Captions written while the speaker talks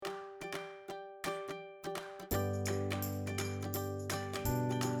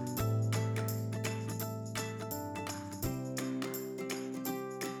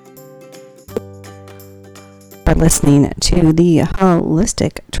listening to the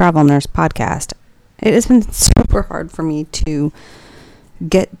Holistic Travel Nurse podcast. It has been super hard for me to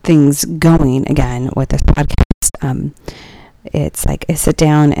get things going again with this podcast. It's like I sit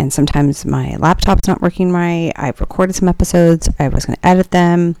down and sometimes my laptop's not working right. I've recorded some episodes. I was going to edit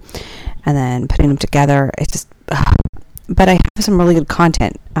them and then putting them together. It's just, but I have some really good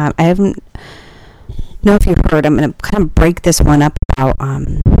content. I haven't know if you heard, I'm going to kind of break this one up about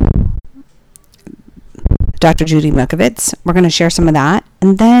Dr. Judy Mikovits. We're going to share some of that,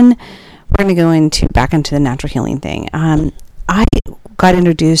 and then we're going to go back into the natural healing thing. I got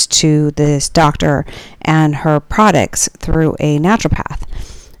introduced to this doctor and her products through a naturopath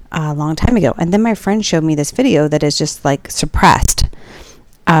a long time ago, and then my friend showed me this video that is just like suppressed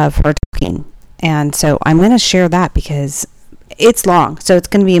of her talking, and so I'm going to share that because it's long, so it's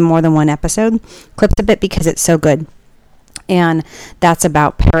going to be in more than one episode. Clips a bit because it's so good. And that's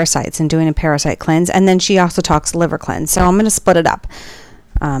about parasites and doing a parasite cleanse. And then she also talks liver cleanse. So I'm going to split it up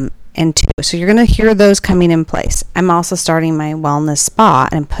in two. So you're going to hear those coming in place. I'm also starting my wellness spa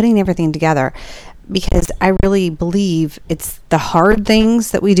and I'm putting everything together because I really believe it's the hard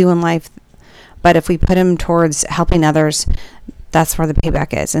things that we do in life. But if we put them towards helping others, that's where the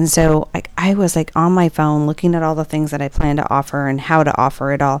payback is. And so I was like on my phone looking at all the things that I plan to offer and how to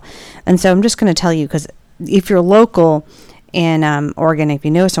offer it all. And so I'm just going to tell you, because if you're local in Oregon, if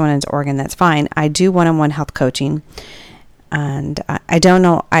you know someone in Oregon, that's fine. I do one-on-one health coaching. And I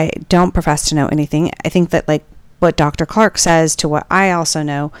don't profess to know anything. I think that like what Dr. Clark says to what I also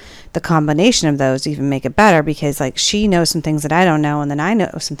know, the combination of those even make it better, because like she knows some things that I don't know, and then I know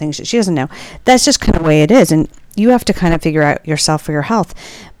some things that she doesn't know. That's just kind of the way it is. And you have to kind of figure out yourself for your health.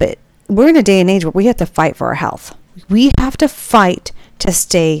 But we're in a day and age where we have to fight for our health. We have to fight to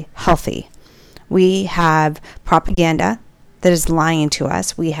stay healthy. We have propaganda that is lying to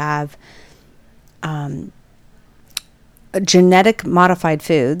us. We have genetic modified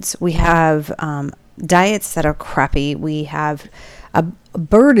foods. We have diets that are crappy. We have a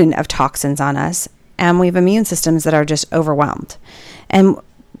burden of toxins on us, and we have immune systems that are just overwhelmed. And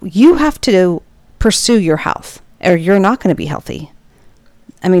you have to pursue your health, or you're not going to be healthy.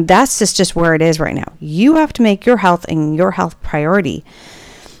 I mean, that's just where it is right now. You have to make your health and your health priority.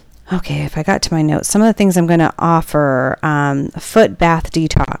 Okay, if I got to my notes, some of the things I'm going to offer: foot bath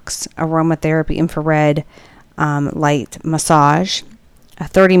detox, aromatherapy, infrared light massage, a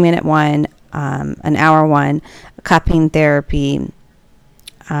 30-minute one, an hour one, cupping therapy,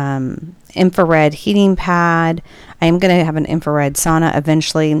 infrared heating pad. I am going to have an infrared sauna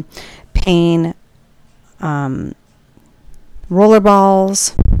eventually. Pain, roller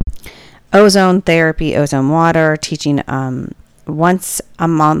balls, ozone therapy, ozone water, teaching once a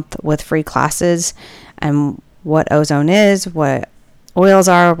month with free classes and what ozone is, what oils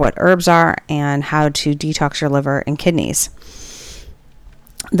are, what herbs are, and how to detox your liver and kidneys.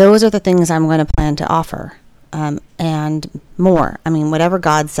 Those are the things I'm going to plan to offer, and more. I mean, whatever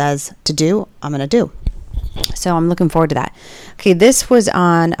God says to do, I'm going to do. So I'm looking forward to that. Okay, this was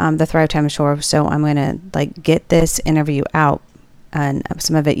on the Thrive Time Show, so I'm going to get this interview out, and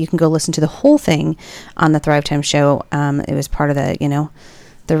some of it you can go listen to the whole thing on the Thrive Time Show. It was part of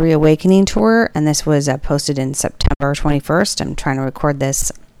the Reawakening tour, and this was posted in September 21st. I'm trying to record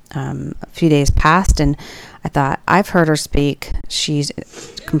this a few days past, and I thought, I've heard her speak. She's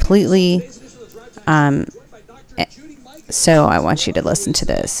completely so I want you to listen to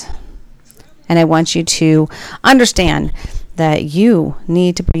this. And I want you to understand that you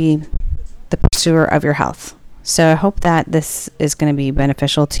need to be the pursuer of your health. So I hope that this is going to be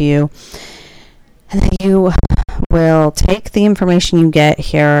beneficial to you, and that you will take the information you get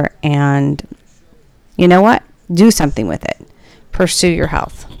here and, you know what? Do something with it. Pursue your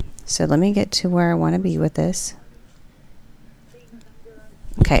health. So let me get to where I want to be with this.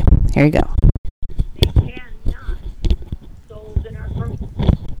 Okay, here you go.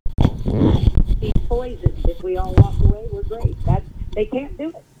 Be poisoned. If we all walk away, we're great. They can't do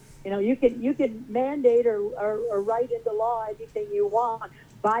it. You can mandate or write into law anything you want.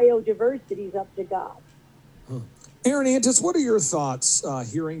 Biodiversity's up to God. Aaron Antis, what are your thoughts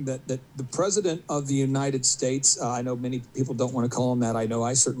hearing that the President of the United States, I know many people don't want to call him that, I know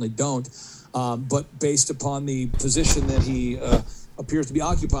I certainly don't, but based upon the position that he appears to be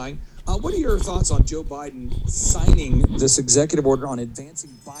occupying, what are your thoughts on Joe Biden signing this executive order on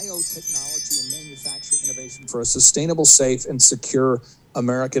advancing biotechnology and manufacturing innovation for a sustainable, safe, and secure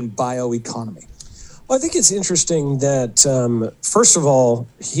American bioeconomy? Well, I think it's interesting that, first of all,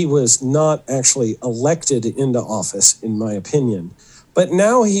 he was not actually elected into office, in my opinion. But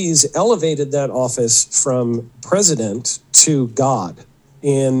now he's elevated that office from president to God.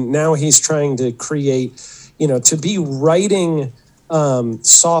 And now he's trying to create, to be writing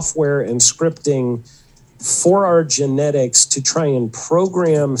software and scripting for our genetics to try and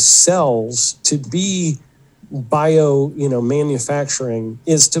program cells to be manufacturing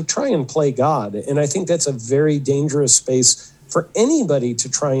is to try and play God. And I think that's a very dangerous space for anybody to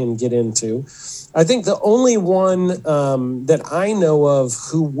try and get into. I think the only one that I know of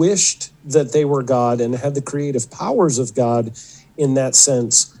who wished that they were God and had the creative powers of God in that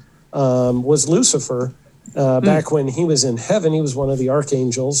sense was Lucifer. Back when he was in heaven, he was one of the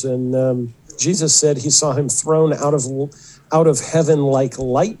archangels, and Jesus said he saw him thrown out of heaven like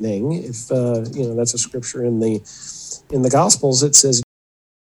lightning. If that's a scripture in the Gospels. It says,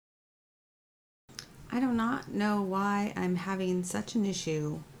 I do not know why I'm having such an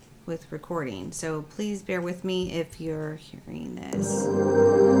issue with recording, so please bear with me if you're hearing this.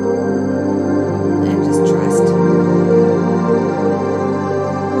 And just trust.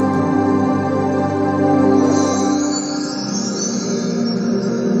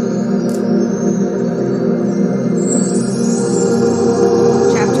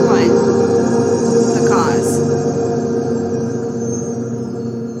 Chapter 1. The cause.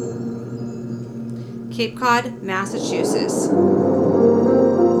 Cape Cod, Massachusetts.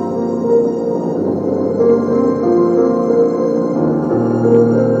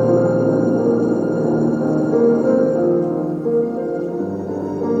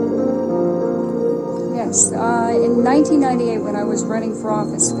 In 1998, when I was running for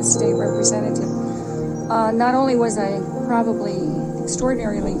office for state representative, not only was I probably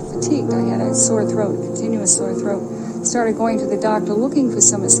extraordinarily fatigued, I had a sore throat, continuous sore throat. Started going to the doctor looking for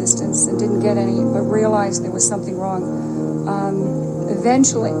some assistance and didn't get any, but realized there was something wrong.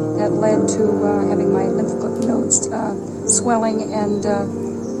 Eventually, that led to having my lymph nodes swelling, and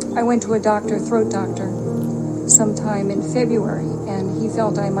I went to a throat doctor, sometime in February, and he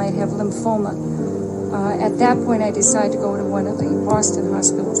felt I might have lymphoma. At that point, I decided to go to one of the Boston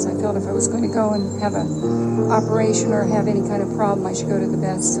hospitals. I felt if I was going to go and have an operation or have any kind of problem, I should go to the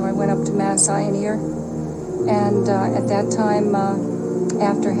best. So I went up to Mass Eye and Ear, and at that time,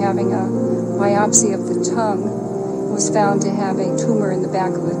 after having a biopsy of the tongue, was found to have a tumor in the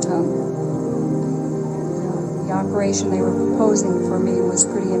back of the tongue. The operation they were proposing for me was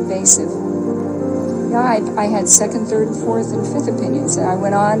pretty invasive. Yeah, I had second, third, fourth, and fifth opinions. I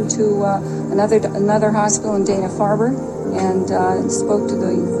went on to another hospital in Dana-Farber and spoke to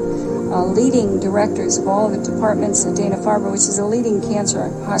the leading directors of all of the departments at Dana-Farber, which is a leading cancer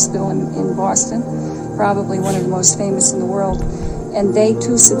hospital in Boston, probably one of the most famous in the world. And they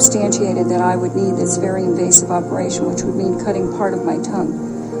too substantiated that I would need this very invasive operation, which would mean cutting part of my tongue.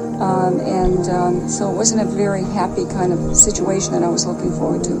 So it wasn't a very happy kind of situation that I was looking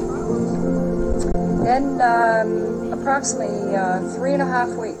forward to. Then approximately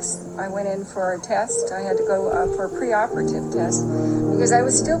 3.5 weeks, I went in for a test. I had to go for a preoperative test because I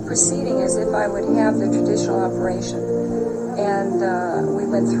was still proceeding as if I would have the traditional operation. And we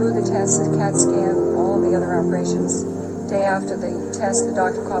went through the test, the CAT scan, all of the other operations. Day after the test, the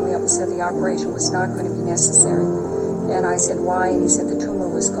doctor called me up and said the operation was not going to be necessary. And I said, why? And he said the tumor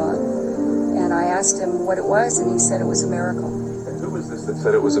was gone. And I asked him what it was, and he said it was a miracle. Who was this that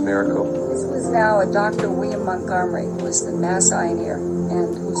said it was a miracle? This was now a Dr. William Montgomery, who was the Mass Eye and Ear,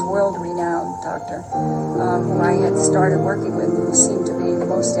 and who's world-renowned doctor, who I had started working with, who seemed to be the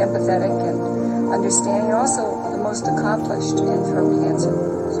most empathetic and understanding, and also the most accomplished in throat cancer.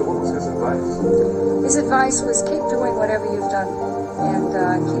 So what was his advice? His advice was keep doing whatever you've done and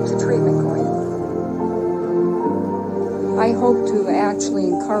keep the treatment going. I hope to actually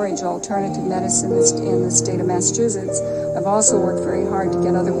encourage alternative medicine in the state of Massachusetts. I've also worked very hard to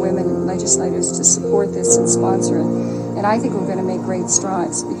get other women and legislators to support this and sponsor it. And I think we're going to make great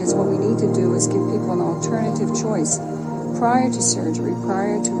strides, because what we need to do is give people an alternative choice prior to surgery,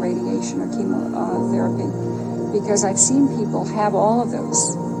 prior to radiation or chemotherapy, because I've seen people have all of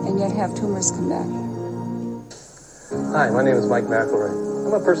those and yet have tumors come back. Hi, my name is Mike McElroy.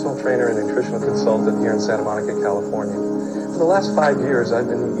 I'm a personal trainer and nutritional consultant here in Santa Monica, California. For the last 5 years, I've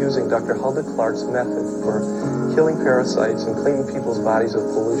been using Dr. Hulda Clark's method for killing parasites and cleaning people's bodies of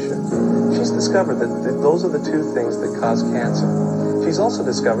pollution. She's discovered that those are the two things that cause cancer. She's also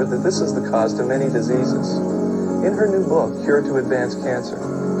discovered that this is the cause to many diseases. In her new book, Cure to Advanced Cancer,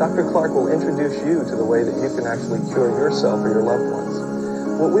 Dr. Clark will introduce you to the way that you can actually cure yourself or your loved ones.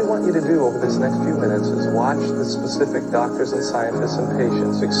 What we want you to do over this next few minutes is watch the specific doctors and scientists and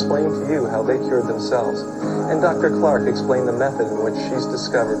patients explain to you how they cured themselves, and Dr. Clark explain the method in which she's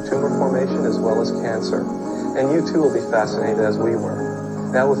discovered tumor formation as well as cancer. And you too will be fascinated as we were.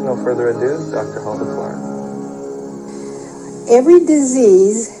 Now, with no further ado, Dr. Hulda Clark. Every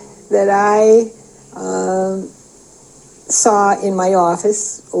disease that I saw in my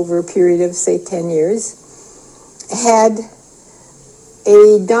office over a period of, say, 10 years, had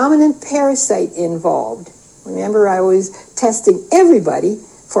a dominant parasite involved. Remember, I was testing everybody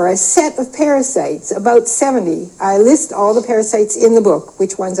for a set of parasites, about 70. I list all the parasites in the book,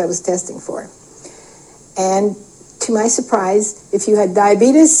 which ones I was testing for. And to my surprise, if you had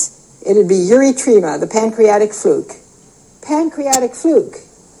diabetes, it'd be uretrema, the pancreatic fluke. Pancreatic fluke.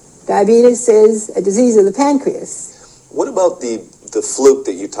 Diabetes is a disease of the pancreas. What about the fluke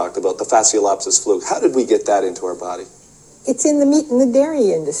that you talked about, the Fasciolopsis fluke? How did we get that into our body? It's in the meat and the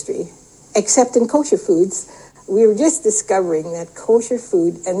dairy industry, except in kosher foods. We were just discovering that kosher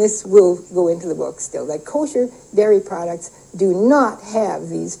food, and this will go into the book still, that kosher dairy products do not have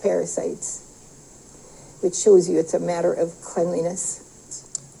these parasites, which shows you it's a matter of cleanliness.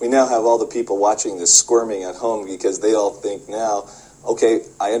 We now have all the people watching this squirming at home because they all think now, okay,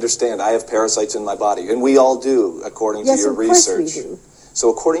 I understand, I have parasites in my body, and we all do, according to your research. Yes, of course we do. So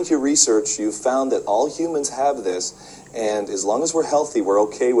according to your research, you found that all humans have this, and as long as we're healthy, we're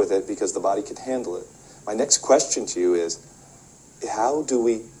okay with it because the body can handle it. My next question to you is, how do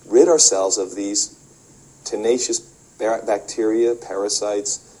we rid ourselves of these tenacious bacteria,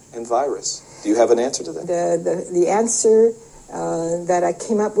 parasites, and virus? Do you have an answer to that? The answer that I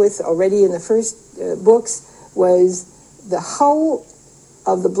came up with already in the first books was the hull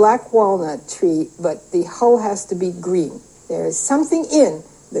of the black walnut tree, but the hull has to be green. There is something in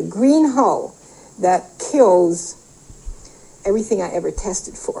the green hull that kills everything I ever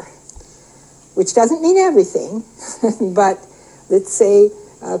tested for, which doesn't mean everything, but let's say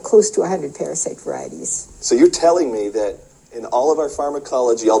close to 100 parasite varieties. So you're telling me that in all of our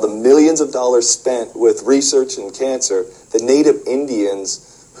pharmacology, all the millions of dollars spent with research in cancer, the native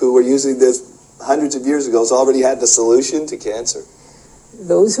Indians who were using this hundreds of years ago already had the solution to cancer?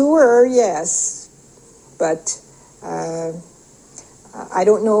 Those who were, yes, but I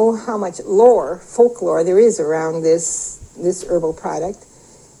don't know how much folklore there is around this herbal product,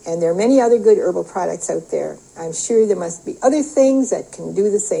 and there are many other good herbal products out there. I'm sure there must be other things that can do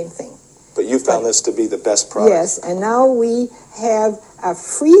the same thing. But you found this to be the best product. Yes, and now we have a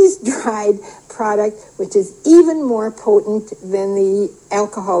freeze-dried product which is even more potent than the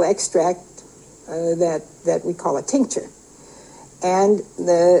alcohol extract that we call a tincture. And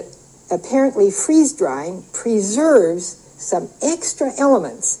the apparently freeze-drying preserves some extra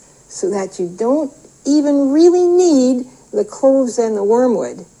elements so that you don't even really need the cloves and the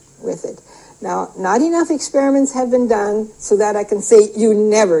wormwood with it. Now, not enough experiments have been done so that I can say you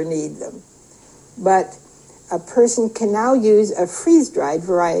never need them. But a person can now use a freeze-dried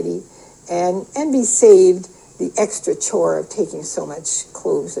variety and be saved the extra chore of taking so much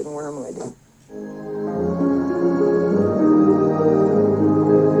cloves and wormwood.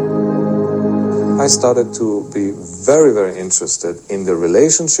 I started to be very, very interested in the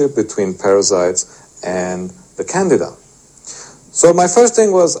relationship between parasites and the Candida. So my first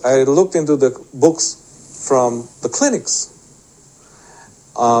thing was I looked into the books from the clinics,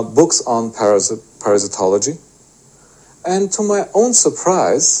 books on parasitology, and to my own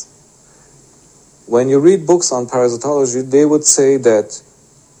surprise, when you read books on parasitology, they would say that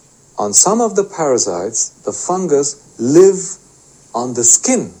on some of the parasites, the fungus live on the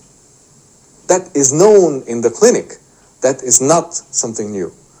skin. That is known in the clinic. That is not something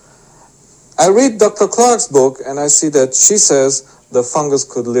new. I read Dr. Clark's book and I see that she says the fungus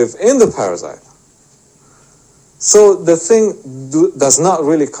could live in the parasite. So the thing does not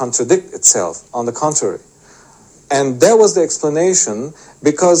really contradict itself, on the contrary. And that was the explanation,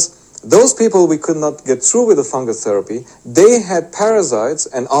 because those people we could not get through with the fungus therapy, they had parasites,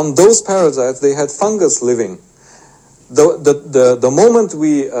 and on those parasites they had fungus living. The moment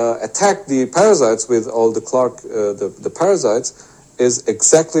we attacked the parasites with all the the parasites is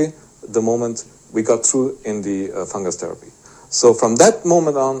exactly the moment we got through in the fungus therapy. So from that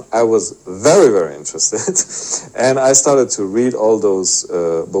moment on, I was very, very interested, and I started to read all those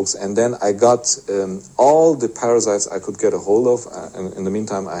books, and then I got all the parasites I could get a hold of. And in the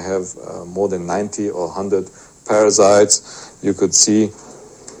meantime, I have more than 90 or 100 parasites. You could see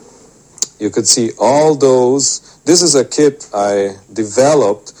all those. This is a kit I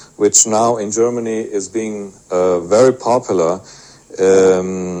developed, which now in Germany is being very popular,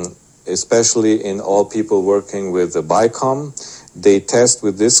 especially in all people working with the BICOM. They test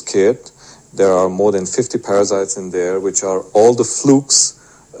with this kit. There are more than 50 parasites in there, which are all the flukes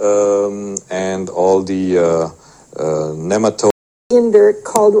and all the nematodes. In dirt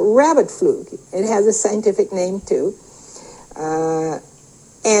called rabbit fluke. It has a scientific name too.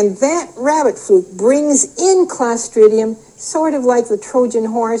 And that rabbit fluke brings in Clostridium, sort of like the Trojan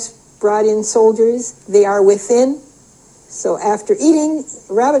horse brought in soldiers. They are within. So after eating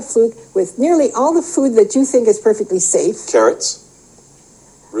rabbit fluke with nearly all the food that you think is perfectly safe. Carrots?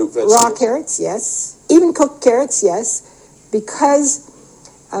 Root vegetables? Raw carrots, yes. Even cooked carrots, yes. Because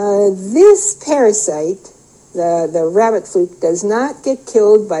this parasite, the rabbit fluke, does not get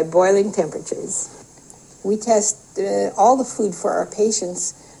killed by boiling temperatures. We test all the food for our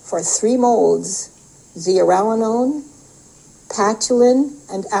patients for 3 molds: zearalenone, patulin,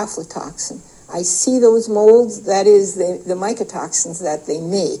 and aflatoxin. I see those molds, that is the mycotoxins that they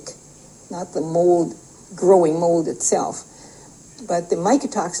make, not the mold, growing mold itself. But the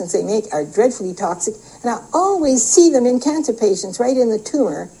mycotoxins they make are dreadfully toxic, and I always see them in cancer patients right in the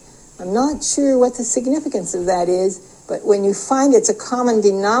tumor. I'm not sure what the significance of that is, but when you find it's a common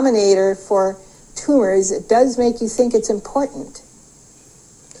denominator for tumors, it does make you think it's important.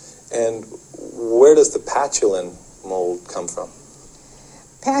 And where does the patulin mold come from?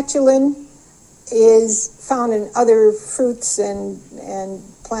 Patulin is found in other fruits and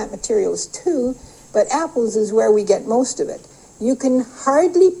plant materials too, but apples is where we get most of it. You can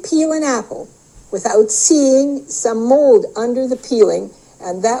hardly peel an apple without seeing some mold under the peeling,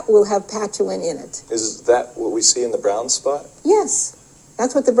 and that will have patulin in it. Is that what we see in the brown spot? Yes,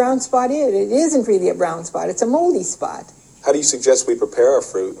 that's what the brown spot is. It isn't really a brown spot, it's a moldy spot. How do you suggest we prepare our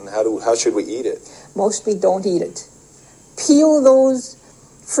fruit, and how should we eat it? Mostly don't eat it. Peel those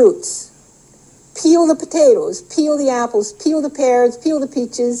fruits. Peel the potatoes, peel the apples, peel the pears, peel the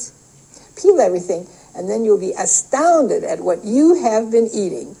peaches, peel everything, and then you'll be astounded at what you have been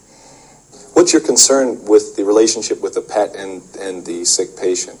eating. What's your concern with the relationship with the pet and the sick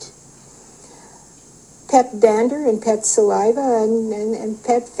patient? Pet dander and pet saliva and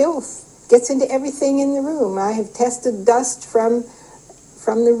pet filth gets into everything in the room. I have tested dust from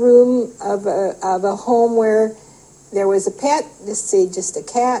the room of a home where there was a pet, let's say just a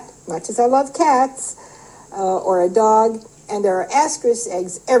cat, much as I love cats, or a dog, and there are ascaris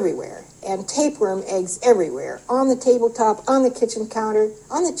eggs everywhere, and tapeworm eggs everywhere, on the tabletop, on the kitchen counter,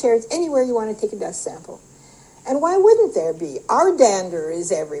 on the chairs, anywhere you want to take a dust sample. And why wouldn't there be? Our dander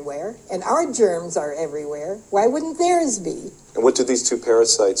is everywhere, and our germs are everywhere. Why wouldn't theirs be? And what do these 2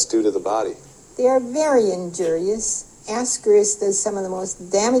 parasites do to the body? They are very injurious. Ascaris does some of the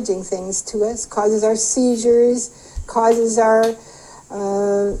most damaging things to us, causes our seizures, causes our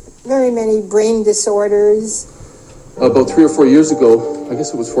very many brain disorders. About 3 or 4 years ago, I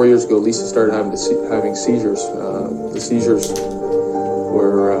guess it was 4 years ago, Lisa started having seizures. The seizures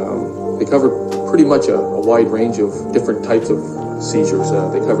were, they covered pretty much a wide range of different types of seizures.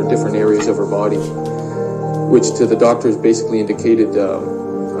 They covered different areas of her body, which to the doctors basically indicated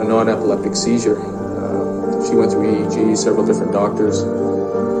a non-epileptic seizure. She went through EEG, several different doctors.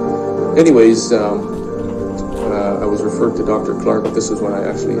 Anyways, I was referred to Dr. Clark. This is when I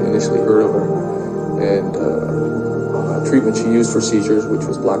actually initially heard of her. And treatment she used for seizures, which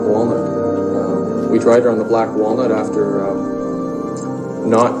was black walnut. We tried her on the black walnut after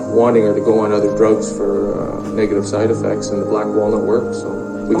not wanting her to go on other drugs for negative side effects, and the black walnut worked, so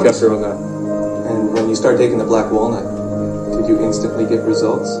we kept her on that. And when you start taking the black walnut, did you instantly get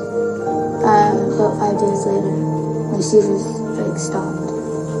results? About 5 days later, my seizures stopped.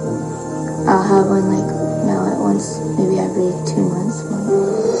 I'll have one now at once, maybe every 2 months.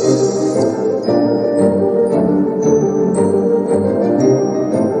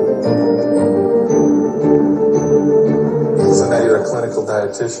 So now you're a clinical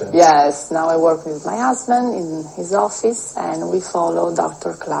dietitian. Yes, now I work with my husband in his office, and we follow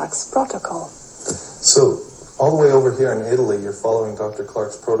Dr. Clark's protocol. So, all the way over here in Italy, you're following Dr.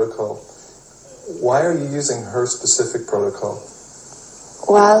 Clark's protocol. Why are you using her specific protocol?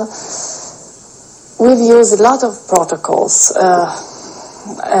 Well, we've used a lot of protocols.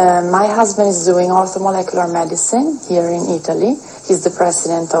 My husband is doing orthomolecular medicine here in Italy. He's the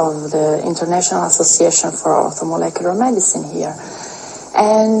president of the International Association for Orthomolecular Medicine here.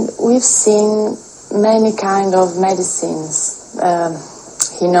 And we've seen many kind of medicines.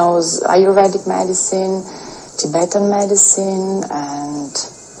 He knows Ayurvedic medicine, Tibetan medicine, and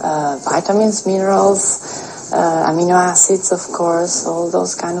vitamins, minerals, amino acids, of course, all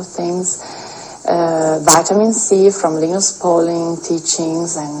those kind of things. Vitamin C from Linus Pauling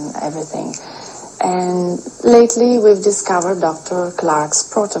teachings and everything. And lately we've discovered Dr. Clark's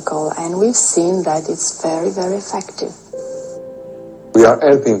protocol, and we've seen that it's very, very effective. We are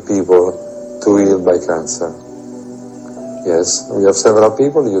helping people to heal by cancer. Yes, we have several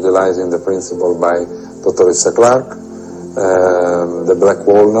people utilizing the principle by Dr. Clark, the black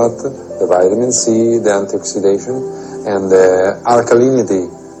walnut, the vitamin C, the antioxidation, and the alkalinity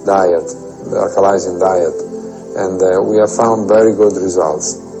diet, the alkalizing diet. And we have found very good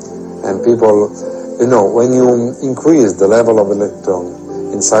results. And people, when you increase the level of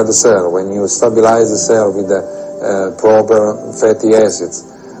electron inside the cell, when you stabilize the cell with the proper fatty acids,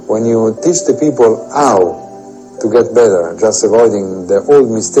 when you teach the people how to get better, just avoiding the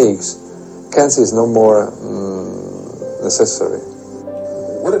old mistakes, cancer is no more necessary.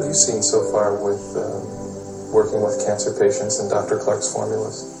 What have you seen so far with working with cancer patients and Dr. Clark's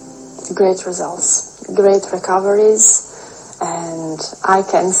formulas? Great results, great recoveries, and I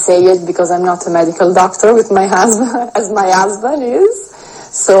can say it because I'm not a medical doctor with my husband, as my husband is,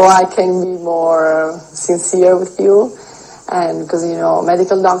 so I can be more sincere with you. And because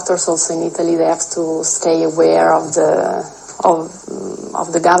medical doctors also in Italy, they have to stay aware of the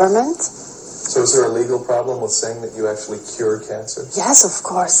government. So is there a legal problem with saying that you actually cured cancer? Yes, of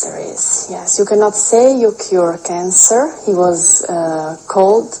course there is. Yes, you cannot say you cure cancer. He was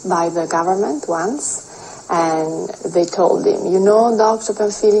called by the government once, and they told him, Dr.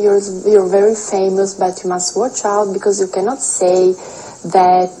 Pamphili, you're very famous, but you must watch out because you cannot say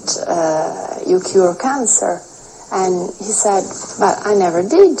that you cure cancer. And he said, but I never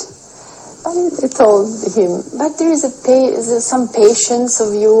did. But they told him, but there is some patients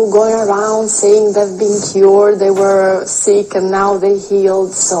of you going around saying they've been cured, they were sick and now they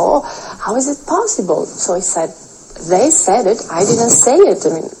healed, so how is it possible? So he said, they said it, I didn't say it,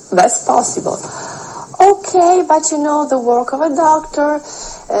 that's possible. Okay, but the work of a doctor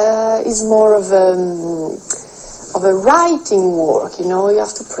is more of a writing work, you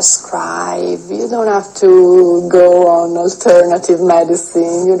have to prescribe, you don't have to go on alternative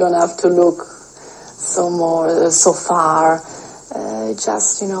medicine, you don't have to look so far,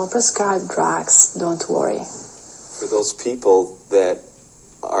 just, prescribe drugs, don't worry. For those people that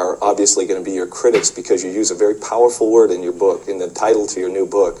are obviously going to be your critics because you use a very powerful word in your book, in the title to your new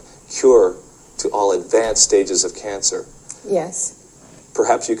book, cure to all advanced stages of cancer. Yes.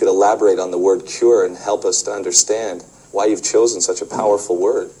 Perhaps you could elaborate on the word cure and help us to understand why you've chosen such a powerful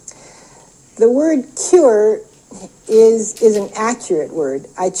word. The word cure is an accurate word.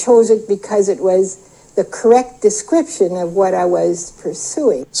 I chose it because it was the correct description of what I was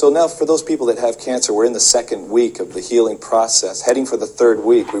pursuing. So now for those people that have cancer, we're in the second week of the healing process, heading for the third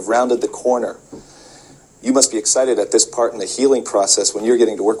week. We've rounded the corner. You must be excited at this part in the healing process when you're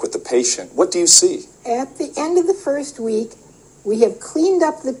getting to work with the patient. What do you see? At the end of the first week, we have cleaned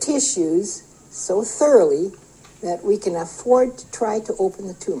up the tissues so thoroughly that we can afford to try to open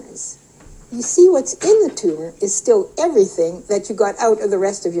the tumors. You see, what's in the tumor is still everything that you got out of the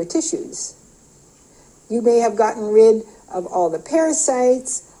rest of your tissues. You may have gotten rid of all the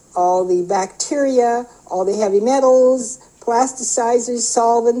parasites, all the bacteria, all the heavy metals, plasticizers,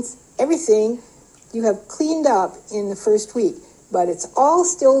 solvents, everything you have cleaned up in the first week. But it's all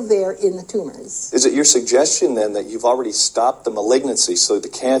still there in the tumors. Is it your suggestion then that you've already stopped the malignancy so the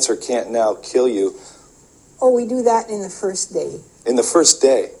cancer can't now kill you? Oh, we do that in the first day. In the first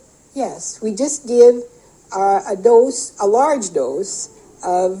day? Yes, we just give a large dose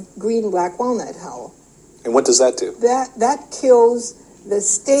of green black walnut hull. And what does that do? That kills the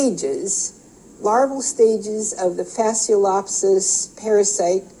stages, larval stages of the Fasciolopsis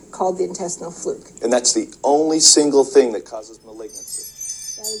parasite called the intestinal fluke. And that's the only single thing that causes malignancy?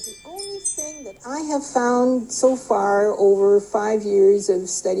 That is the only thing that I have found so far over 5 years of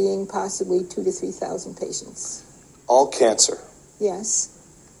studying possibly 2,000 to 3,000 patients. All cancer? Yes.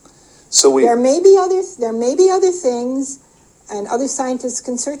 So there may be other things, and other scientists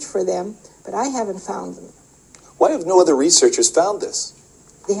can search for them, but I haven't found them. Why have no other researchers found this?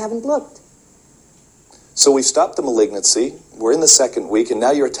 They haven't looked. So we've stopped the malignancy, we're in the second week, and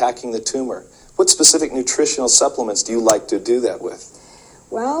now you're attacking the tumor. What specific nutritional supplements do you like to do that with?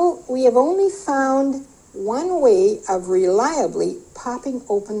 Well, we have only found one way of reliably popping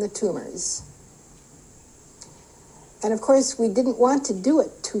open the tumors. And of course, we didn't want to do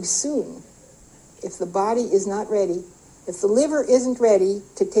it too soon. If the body is not ready, if the liver isn't ready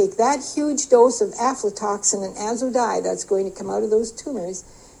to take that huge dose of aflatoxin and azodide that's going to come out of those tumors,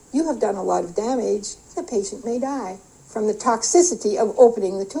 you have done a lot of damage. The patient may die from the toxicity of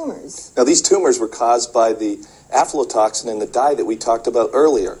opening the tumors. Now, these tumors were caused by the aflatoxin in the dye that we talked about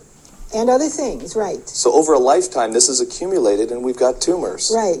earlier. And other things, right. So over a lifetime, this has accumulated and we've got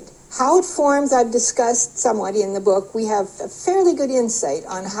tumors. Right. How it forms, I've discussed somewhat in the book. We have a fairly good insight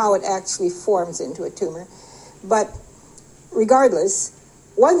on how it actually forms into a tumor. But regardless,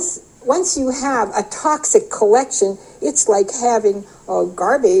 once you have a toxic collection, it's like having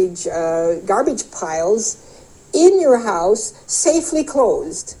garbage piles in your house safely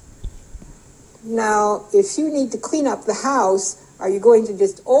closed. Now, if you need to clean up the house, are you going to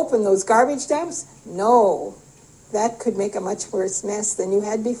just open those garbage dumps? No. that could make a much worse mess than you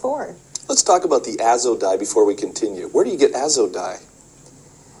had before. Let's talk about the azo dye before we continue. Where do you get azo dye?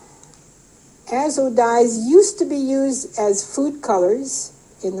 Azo dyes used to be used as food colors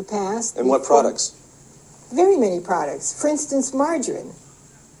in the past. And what products? Very many products. For instance, margarine.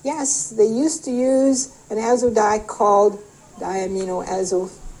 Yes, they used to use an azo dye called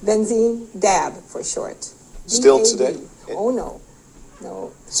diaminoazobenzene, DAB for short. Still DAB. today? Oh, no.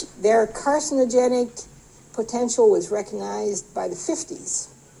 Their carcinogenic potential was recognized by the 50s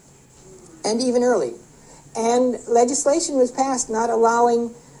and even early. And legislation was passed not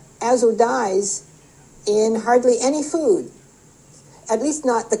allowing azo dyes in hardly any food, at least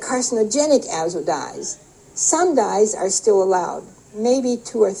not the carcinogenic azo dyes. Some dyes are still allowed, maybe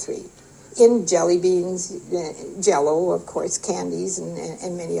 2 or 3, in jelly beans, Jell-O, of course, candies,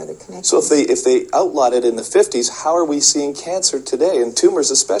 and many other connections. So if they outlawed it in the 50s, how are we seeing cancer today, and tumors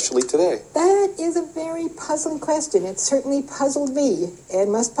especially today? That is a very puzzling question. It certainly puzzled me,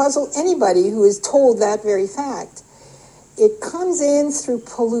 and must puzzle anybody who is told that very fact. It comes in through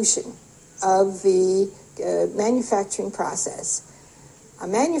pollution of the manufacturing process. A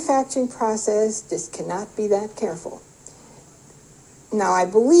manufacturing process just cannot be that careful. Now, I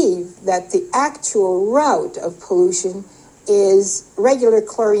believe that the actual route of pollution is regular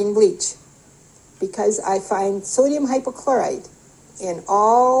chlorine bleach, because I find sodium hypochlorite in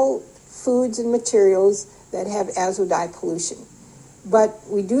all foods and materials that have azo dye pollution. But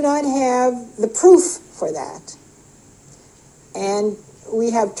we do not have the proof for that. And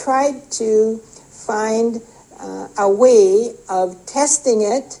we have tried to find a way of testing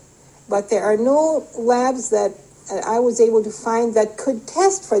it, but there are no labs that I was able to find that could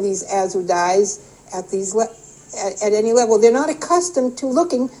test for these azo dyes at any level. They're not accustomed to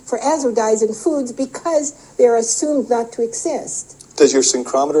looking for azo dyes in foods because they're assumed not to exist. Does your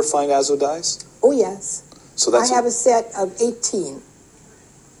syncrometer find azo dyes? Oh, yes. So I have a set of 18.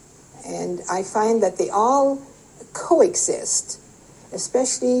 And I find that they all coexist,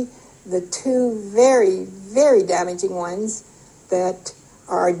 especially the 2 very, very damaging ones that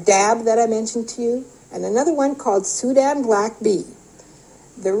are DAB that I mentioned to you, and another one called Sudan Black B.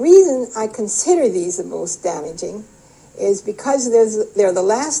 The reason I consider these the most damaging is because they're the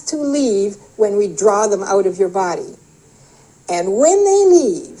last to leave when we draw them out of your body. And when they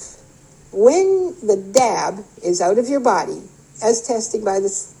leave, when the DAB is out of your body, as testing with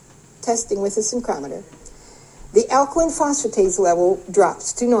the syncrometer, the alkaline phosphatase level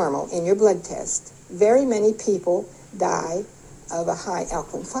drops to normal in your blood test. Very many people die of a high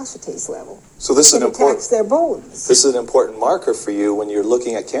alkaline phosphatase level. So this is attacks their bones. This is an important marker for you when you're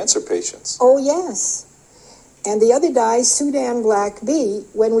looking at cancer patients. Oh, yes. And the other dye, Sudan Black B,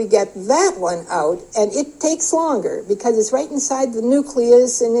 when we get that one out, and it takes longer because it's right inside the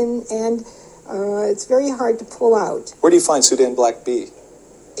nucleus and it's very hard to pull out. Where do you find Sudan Black B?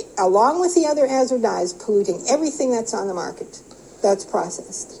 Along with the other azo dyes, polluting everything that's on the market that's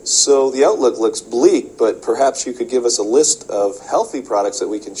processed. So the outlook looks bleak, but perhaps you could give us a list of healthy products that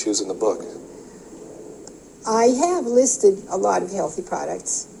we can choose in the book. I have listed a lot of healthy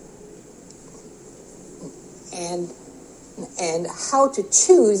products, and how to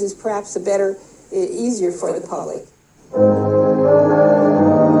choose is perhaps easier for the public.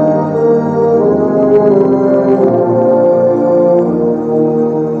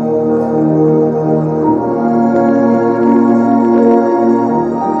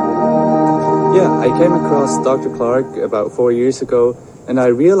 I came across Dr. Clark about 4 years ago, and I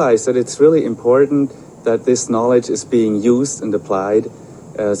realized that it's really important that this knowledge is being used and applied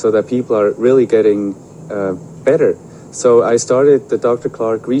so that people are really getting better. So I started the Dr.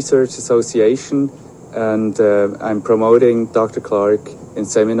 Clark Research Association, and I'm promoting Dr. Clark in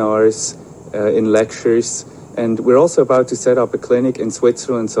seminars, in lectures, and we're also about to set up a clinic in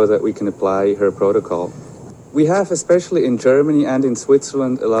Switzerland so that we can apply her protocol. We have, especially in Germany and in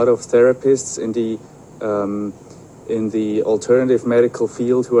Switzerland, a lot of therapists in the alternative medical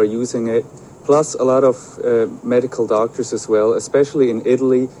field who are using it, plus a lot of medical doctors as well. Especially in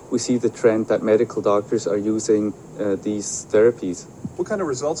Italy, we see the trend that medical doctors are using these therapies. What kind of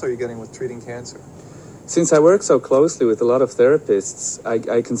results are you getting with treating cancer? Since I work so closely with a lot of therapists,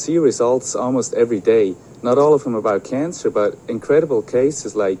 I can see results almost every day. Not all of them about cancer, but incredible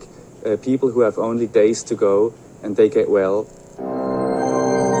cases like people who have only days to go and they get well.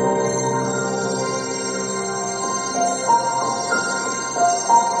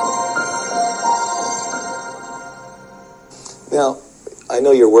 Now, I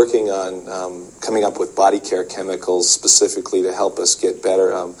know you're working on coming up with body care chemicals specifically to help us get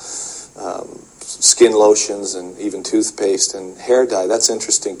better. skin lotions and even toothpaste and hair dye. That's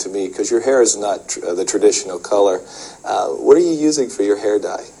interesting to me because your hair is not the traditional color. What are you using for your hair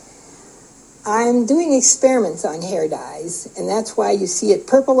dye? I'm doing experiments on hair dyes, and that's why you see it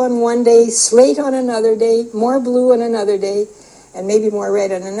purple on one day, slate on another day, more blue on another day, and maybe more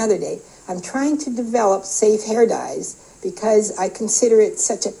red on another day. I'm trying to develop safe hair dyes because I consider it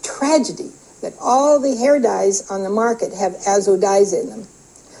such a tragedy that all the hair dyes on the market have azo dyes in them.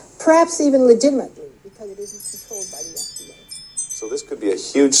 Perhaps even legitimately, because it isn't controlled by the FDA. So this could be a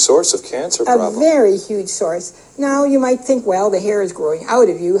huge source of cancer problem. A very huge source. Now, you might think, well, the hair is growing out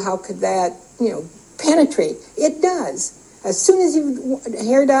of you. How could that, penetrate? It does. As soon as you've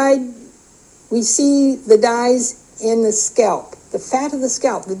hair dyed, we see the dyes in the scalp, the fat of the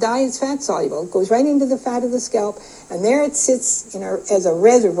scalp. The dye is fat soluble. It goes right into the fat of the scalp, and there it sits as a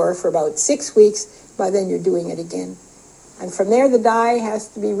reservoir for about 6 weeks. By then, you're doing it again. And from there, the dye has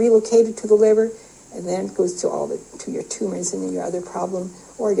to be relocated to the liver, and then it goes to your tumors and your other problem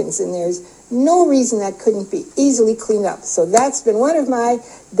organs. And there's no reason that couldn't be easily cleaned up. So that's been one of my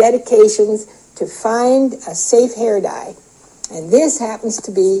dedications, to find a safe hair dye. And this happens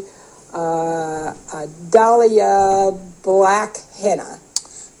to be a Dahlia black henna.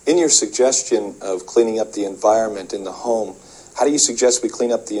 In your suggestion of cleaning up the environment in the home, how do you suggest we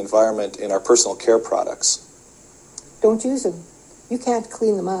clean up the environment in our personal care products? Don't use them. You can't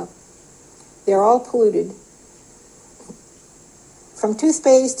clean them up. They're all polluted. From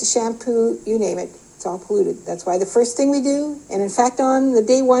toothpaste to shampoo, you name it, it's all polluted. That's why the first thing we do, and in fact on the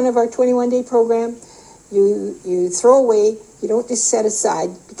day one of our 21-day program, you throw away, you don't just set aside,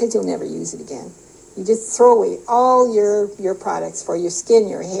 because you'll never use it again. You just throw away all your products for your skin,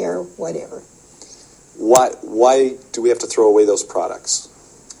 your hair, whatever. Why do we have to throw away those products?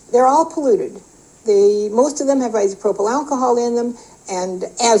 They're all polluted. Most of them have isopropyl alcohol in them and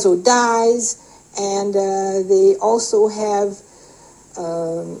azo dyes, and they also have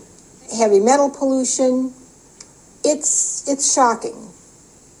heavy metal pollution. It's shocking.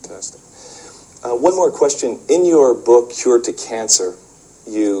 Fantastic. One more question. In your book, Cure to Cancer,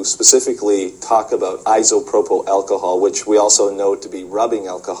 you specifically talk about isopropyl alcohol, which we also know to be rubbing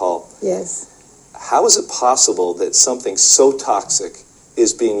alcohol. Yes. How is it possible that something so toxic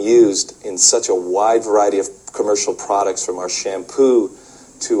is being used in such a wide variety of commercial products, from our shampoo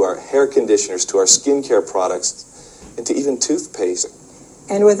to our hair conditioners to our skincare products and to even toothpaste?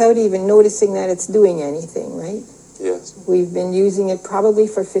 And without even noticing that it's doing anything, right? Yes. We've been using it probably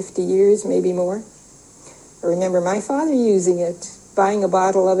for 50 years, maybe more. I remember my father using it, buying a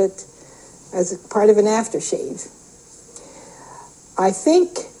bottle of it as a part of an aftershave. I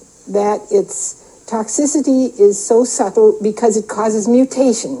think that its toxicity is so subtle because it causes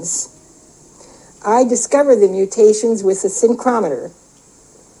mutations. I discovered the mutations with a synchrometer.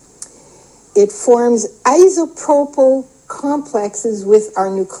 It forms isopropyl complexes with our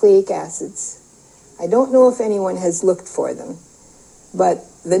nucleic acids. I don't know if anyone has looked for them, but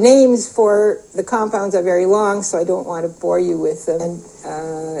the names for the compounds are very long, so I don't want to bore you with them.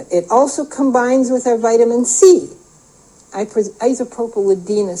 And it also combines with our vitamin C, isopropyl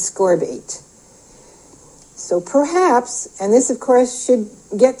ascorbate. So perhaps, and this of course should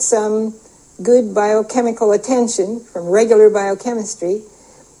get some good biochemical attention from regular biochemistry,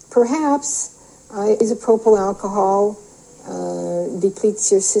 perhaps isopropyl alcohol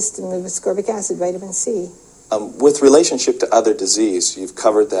depletes your system of ascorbic acid, vitamin C. With relationship to other disease, you've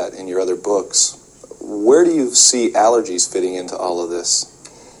covered that in your other books. Where do you see allergies fitting into all of this?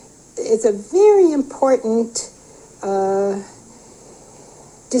 It's a very important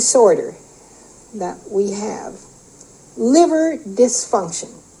disorder that we have. Liver dysfunction.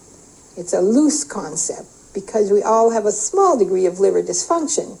 It's a loose concept because we all have a small degree of liver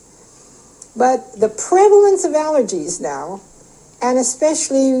dysfunction. But the prevalence of allergies now, and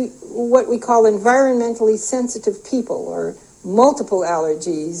especially what we call environmentally sensitive people or multiple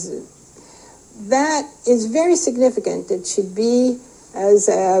allergies, that is very significant. It should be as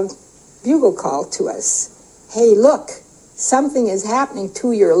a bugle call to us. Hey, look, something is happening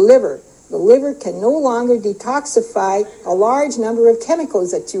to your liver. The liver can no longer detoxify a large number of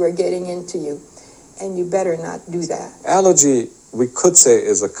chemicals that you are getting into you, and you better not do that. Allergy, we could say,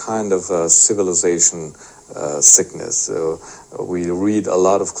 is a kind of civilization sickness. We read a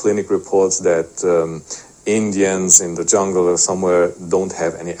lot of clinic reports that Indians in the jungle or somewhere don't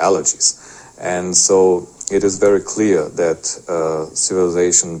have any allergies. And so it is very clear that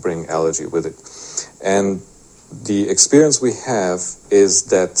civilization brings allergy with it. And the experience we have is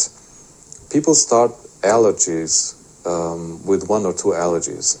that people start allergies with one or two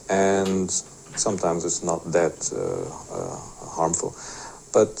allergies, and sometimes it's not that harmful.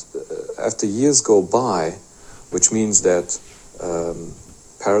 But after years go by, which means that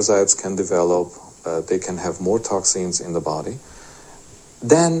parasites can develop, they can have more toxins in the body,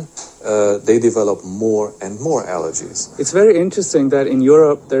 then they develop more and more allergies. It's very interesting that in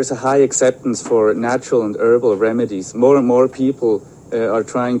Europe there's a high acceptance for natural and herbal remedies. More and more people are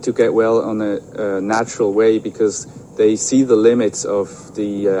trying to get well on a natural way because they see the limits of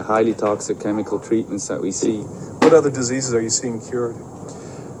the highly toxic chemical treatments that we see. What other diseases are you seeing cured?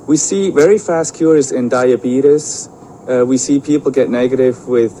 We see very fast cures in diabetes. We see people get negative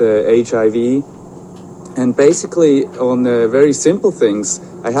with HIV. And basically on very simple things,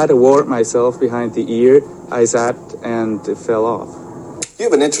 I had a wart myself behind the ear, I zapped and it fell off. You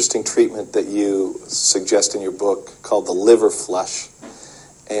have an interesting treatment that you suggest in your book called the liver flush.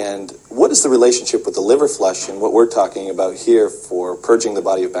 And what is the relationship with the liver flush and what we're talking about here for purging the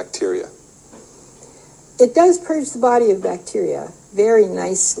body of bacteria? It does purge the body of bacteria very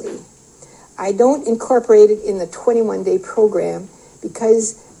nicely. I don't incorporate it in the 21-day program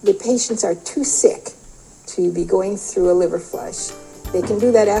because the patients are too sick to be going through a liver flush. They can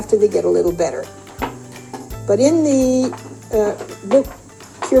do that after they get a little better. But in the book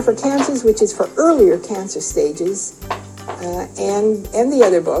Cure for Cancers, which is for earlier cancer stages, and the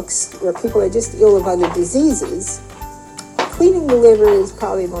other books where people are just ill of other diseases, cleaning the liver is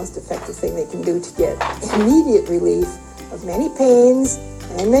probably the most effective thing they can do to get immediate relief of many pains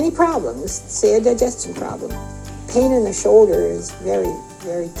and many problems, say a digestion problem. Pain in the shoulder is very,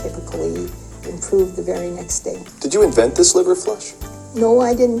 very typically improved the very next day. Did you invent this liver flush? No,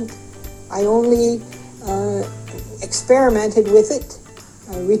 I didn't. I only experimented with it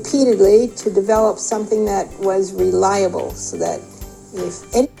repeatedly to develop something that was reliable so that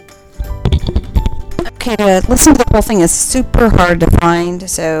if any... Okay, to listen to the whole thing is super hard to find,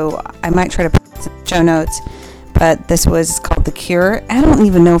 so I might try to put some show notes, but this was called The Cure. I don't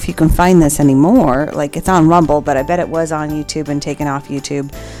even know if you can find this anymore. Like, it's on Rumble, but I bet it was on YouTube and taken off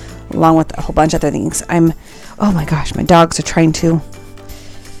YouTube, along with a whole bunch of other things. Oh my gosh, my dogs are trying to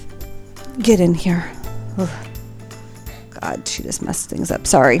get in here. Ugh. God, she just messed things up.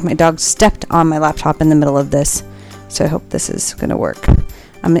 Sorry, my dog stepped on my laptop in the middle of this, so I hope this is going to work.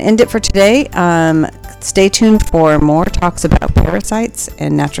 I'm going to end it for today. Stay tuned for more talks about parasites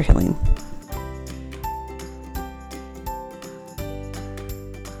and natural healing.